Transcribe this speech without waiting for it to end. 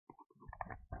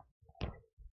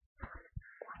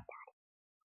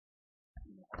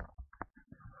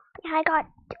I got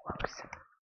duos.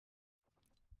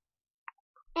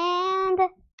 And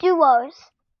duos.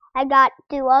 I got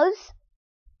duos.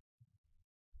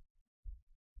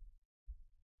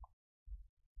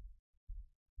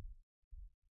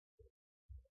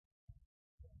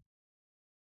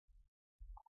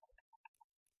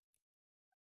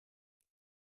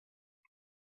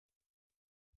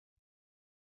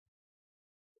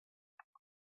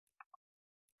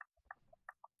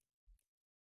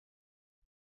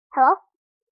 Hello?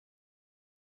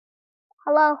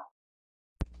 Hello?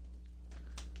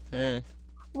 Hey.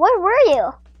 Where were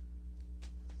you?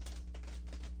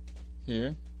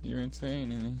 Here? You weren't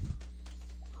saying anything.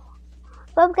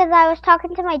 Well, because I was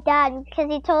talking to my dad because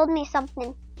he told me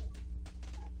something.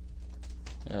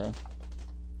 Yeah.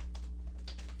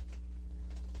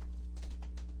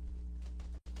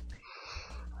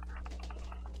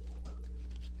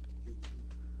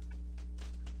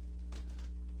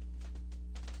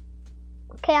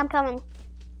 Okay, I'm coming.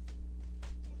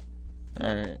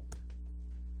 Alright.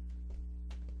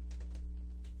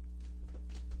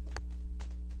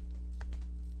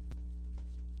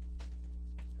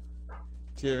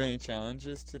 Do you have any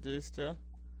challenges to do still?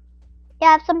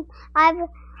 Yeah, I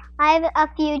have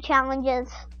a few challenges.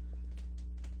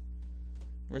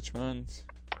 Which ones?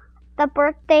 The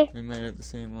birthday. We might have the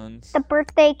same ones. The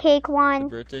birthday cake The one.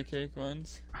 birthday cake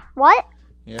ones? What?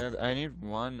 Yeah, I need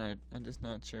one. I'm just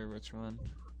not sure which one.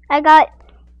 I got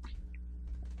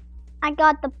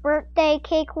the birthday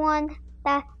cake one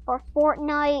that for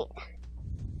Fortnite.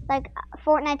 Like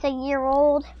Fortnite's a year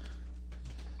old.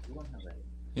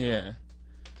 Yeah.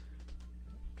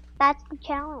 That's the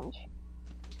challenge.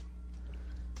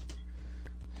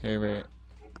 Hey, wait.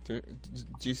 Do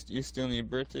you still need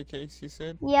birthday cakes, you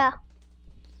said? Yeah.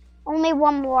 Only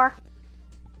one more.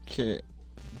 Okay.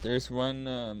 There's one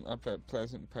up at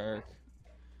Pleasant Park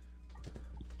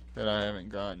that I haven't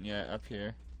gotten yet up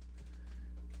here.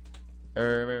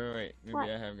 Wait. Maybe What?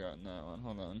 I have gotten that one.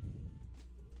 Hold on.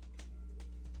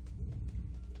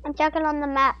 I'm checking on the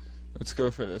map. Let's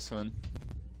go for this one.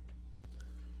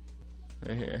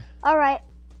 Right here. Alright.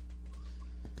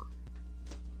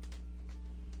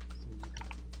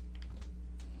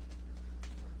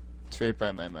 It's right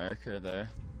by my marker there.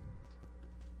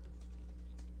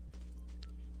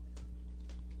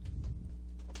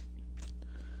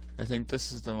 I think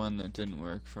this is the one that didn't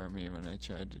work for me when I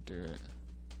tried to do it.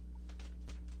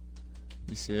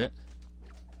 You see it?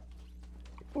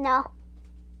 No.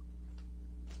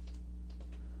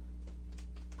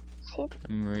 See?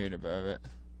 I'm worried about it.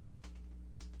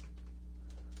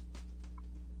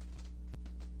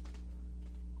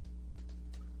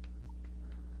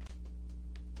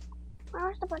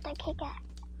 Where's the birthday cake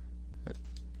at?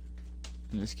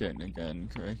 I'm just getting a gun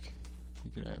quick.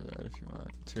 You can have that if you want.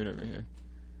 It's right over here.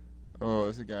 Oh,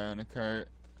 there's a guy on a cart.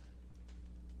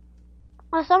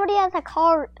 Oh, somebody has a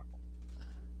cart.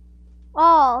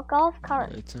 Oh, golf cart.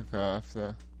 Yeah, they took off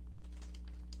though.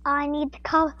 I need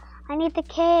the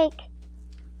cake.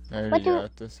 I already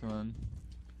got this one.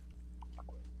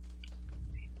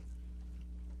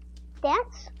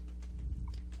 Dance?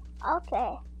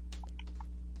 Okay.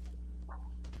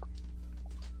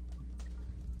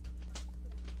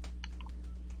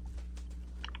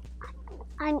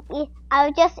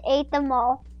 I just ate them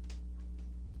all.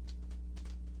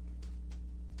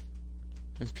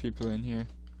 There's people in here.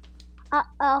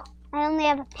 Uh-oh. I only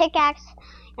have a pickaxe,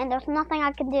 and there's nothing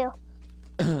I can do.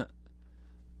 I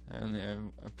only have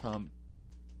a pump.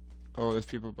 Oh, there's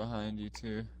people behind you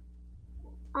too.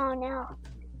 Oh no.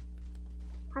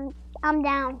 I'm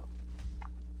down.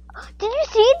 Did you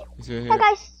see? He's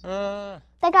right here.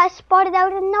 That guy spotted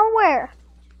out of nowhere.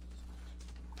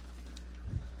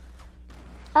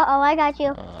 Uh-oh, I got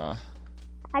you.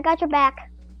 I got your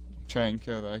back. Try and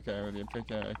kill that guy with your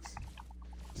pickaxe.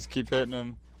 Just keep hitting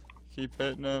him. Keep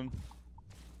hitting him.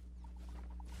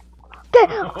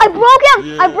 I broke him!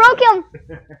 Yeah. I broke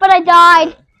him! But I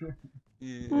died.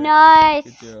 Yeah.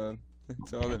 Nice. Good job.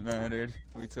 That's all that mattered.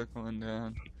 We took one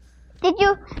down. Did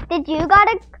you got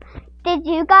a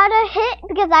hit?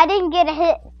 Because I didn't get a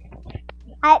hit.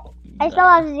 I still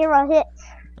have 0 hits.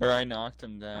 Or I knocked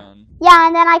him down. Yeah,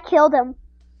 and then I killed him.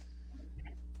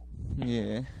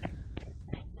 Yeah.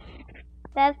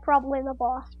 That's probably the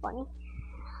boss bunny.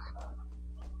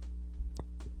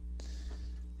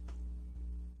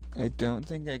 I don't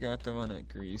think I got the one at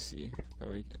Greasy.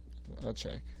 But I'll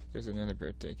check. There's another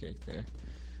birthday cake there.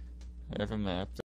 I have a map.